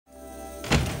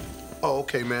Oh,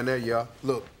 okay, man, there you are.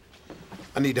 Look,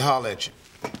 I need to holler at you.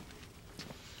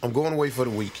 I'm going away for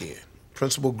the weekend.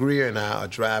 Principal Greer and I are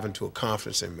driving to a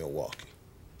conference in Milwaukee.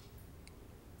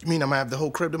 You mean I'm gonna have the whole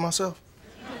crib to myself?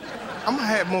 I'm gonna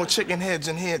have more chicken heads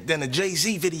in here than a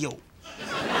Jay-Z video.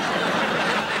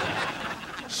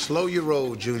 Slow your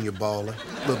roll, Junior Baller.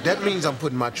 Look, that means I'm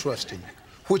putting my trust in you,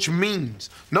 which means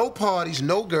no parties,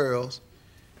 no girls,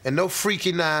 and no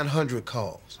freaky 900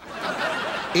 calls.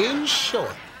 In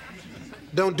short,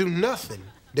 don't do nothing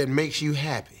that makes you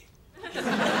happy.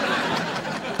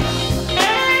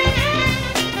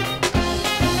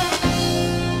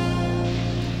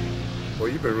 Well,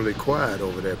 you've been really quiet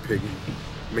over there, Piggy.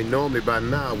 I mean, normally by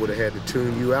now I would have had to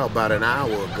tune you out about an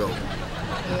hour ago.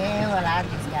 Yeah, well, I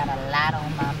just got a lot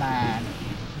on my mind.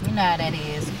 You know how that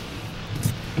is.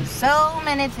 So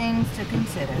many things to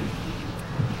consider.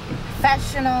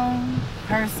 Professional,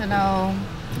 personal,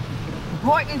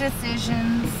 important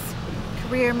decisions,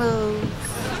 career moves,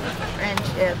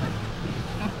 friendship.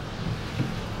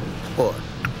 Boy,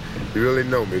 you really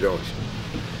know me, don't you?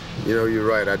 You know, you're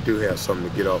right. I do have something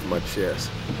to get off my chest.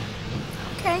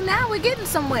 Okay, now we're getting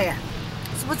somewhere.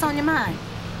 So what's on your mind?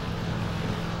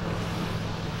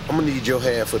 I'm gonna need your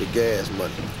half of the gas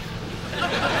money.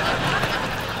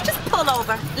 Just pull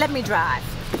over. Let me drive.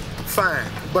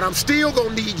 Fine, but I'm still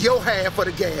gonna need your half of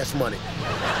the gas money.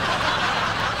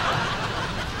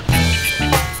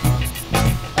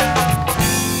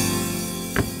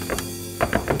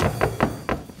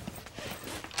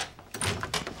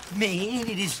 Man,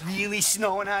 it is really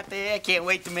snowing out there. I can't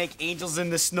wait to make angels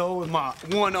in the snow with my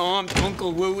one-armed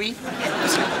Uncle Louie.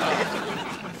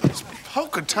 It's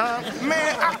poker time.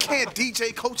 Man, I can't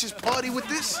DJ Coach's party with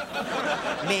this.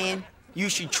 Man, you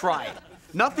should try it.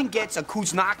 Nothing gets a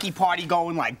Kuznaki party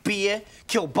going like beer,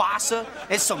 kielbasa,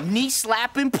 and some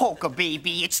knee-slapping polka,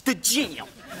 baby. It's the jam.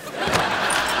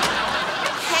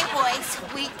 Hey, boys,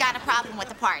 we got a problem with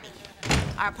the party.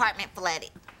 Our apartment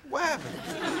flooded. What happened?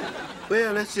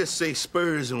 Well, let's just say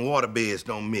spurs and waterbeds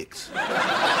don't mix.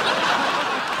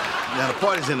 Now, the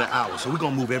party's in an hour, so we're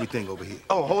gonna move everything over here.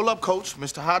 Oh, hold up, Coach.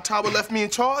 Mr. Hightower left me in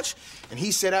charge, and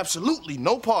he said absolutely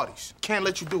no parties. Can't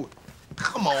let you do it.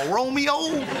 Come on,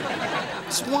 Romeo.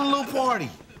 It's one little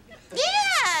party.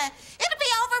 Yeah, it'll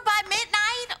be over by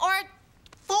midnight or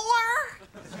 4.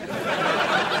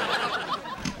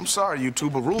 I'm sorry, you two,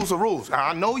 but rules are rules.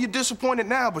 I know you're disappointed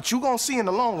now, but you're gonna see in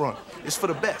the long run. It's for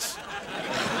the best.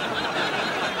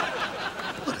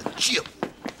 What a chip.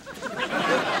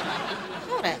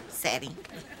 Hold up, Ceddy.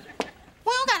 We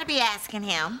don't gotta be asking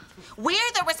him.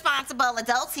 We're the responsible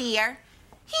adults here.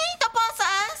 He ain't the boss of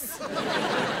us.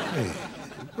 Hey,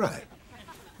 right.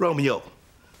 Romeo,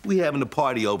 we having a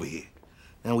party over here.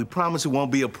 And we promise it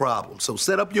won't be a problem. So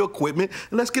set up your equipment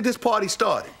and let's get this party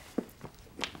started.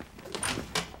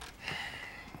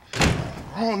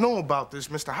 I don't know about this.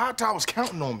 Mr. Hightower's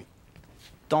counting on me.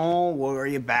 Don't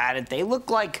worry about it. They look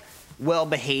like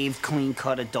well-behaved,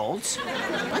 clean-cut adults.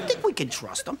 I think we can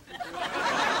trust them.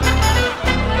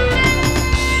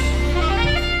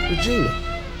 Regina,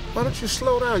 why don't you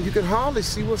slow down? You can hardly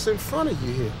see what's in front of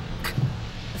you here.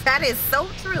 That is so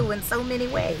true in so many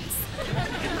ways.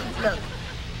 Look,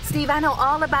 Steve, I know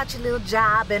all about your little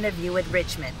job interview at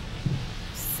Richmond.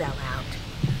 Sell out.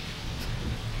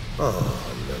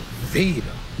 Oh,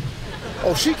 Lovita.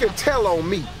 Oh, she can tell on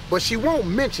me, but she won't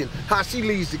mention how she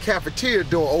leaves the cafeteria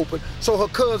door open so her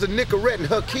cousin Nicorette and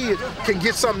her kids can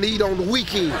get something to eat on the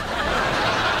weekend.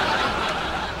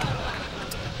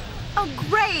 Oh,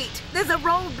 great. There's a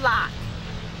roadblock.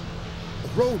 A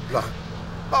roadblock?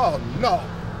 Oh, no.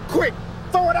 Quick,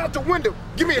 throw it out the window.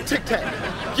 Give me a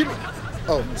Tic-Tac. Give me...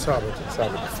 Oh, sorry.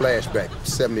 Flashback.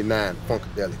 79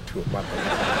 Funkadelic tour. My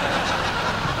bad.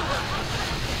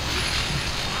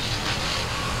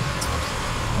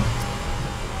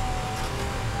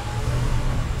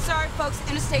 Sorry, folks,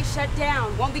 interstate shut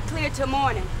down. Won't be clear till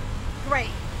morning.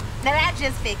 Great. Now that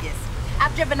just figures.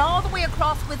 I've driven all the way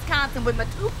across Wisconsin with my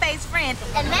two-faced friend,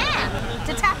 and now,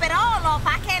 to top it all off,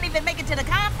 I can't even make it to the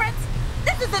conference?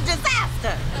 This is a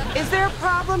disaster. Is there a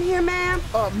problem here, ma'am?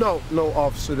 No,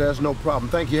 officer, there's no problem.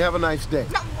 Thank you. Have a nice day.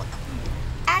 No,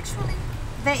 actually,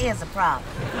 there is a problem.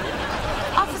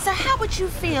 Officer, how would you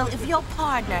feel if your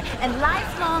partner and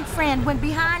lifelong friend went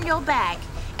behind your back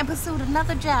and pursued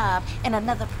another job in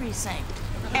another precinct?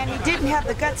 And he didn't have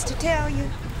the guts to tell you?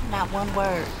 Not one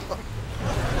word.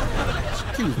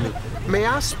 Excuse me. May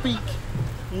I speak?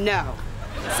 No.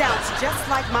 Sounds just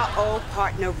like my old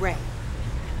partner, Ray.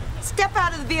 Step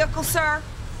out of the vehicle, sir.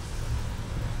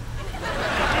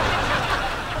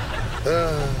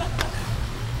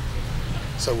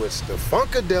 So it's the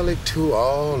Funkadelic tour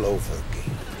all over again.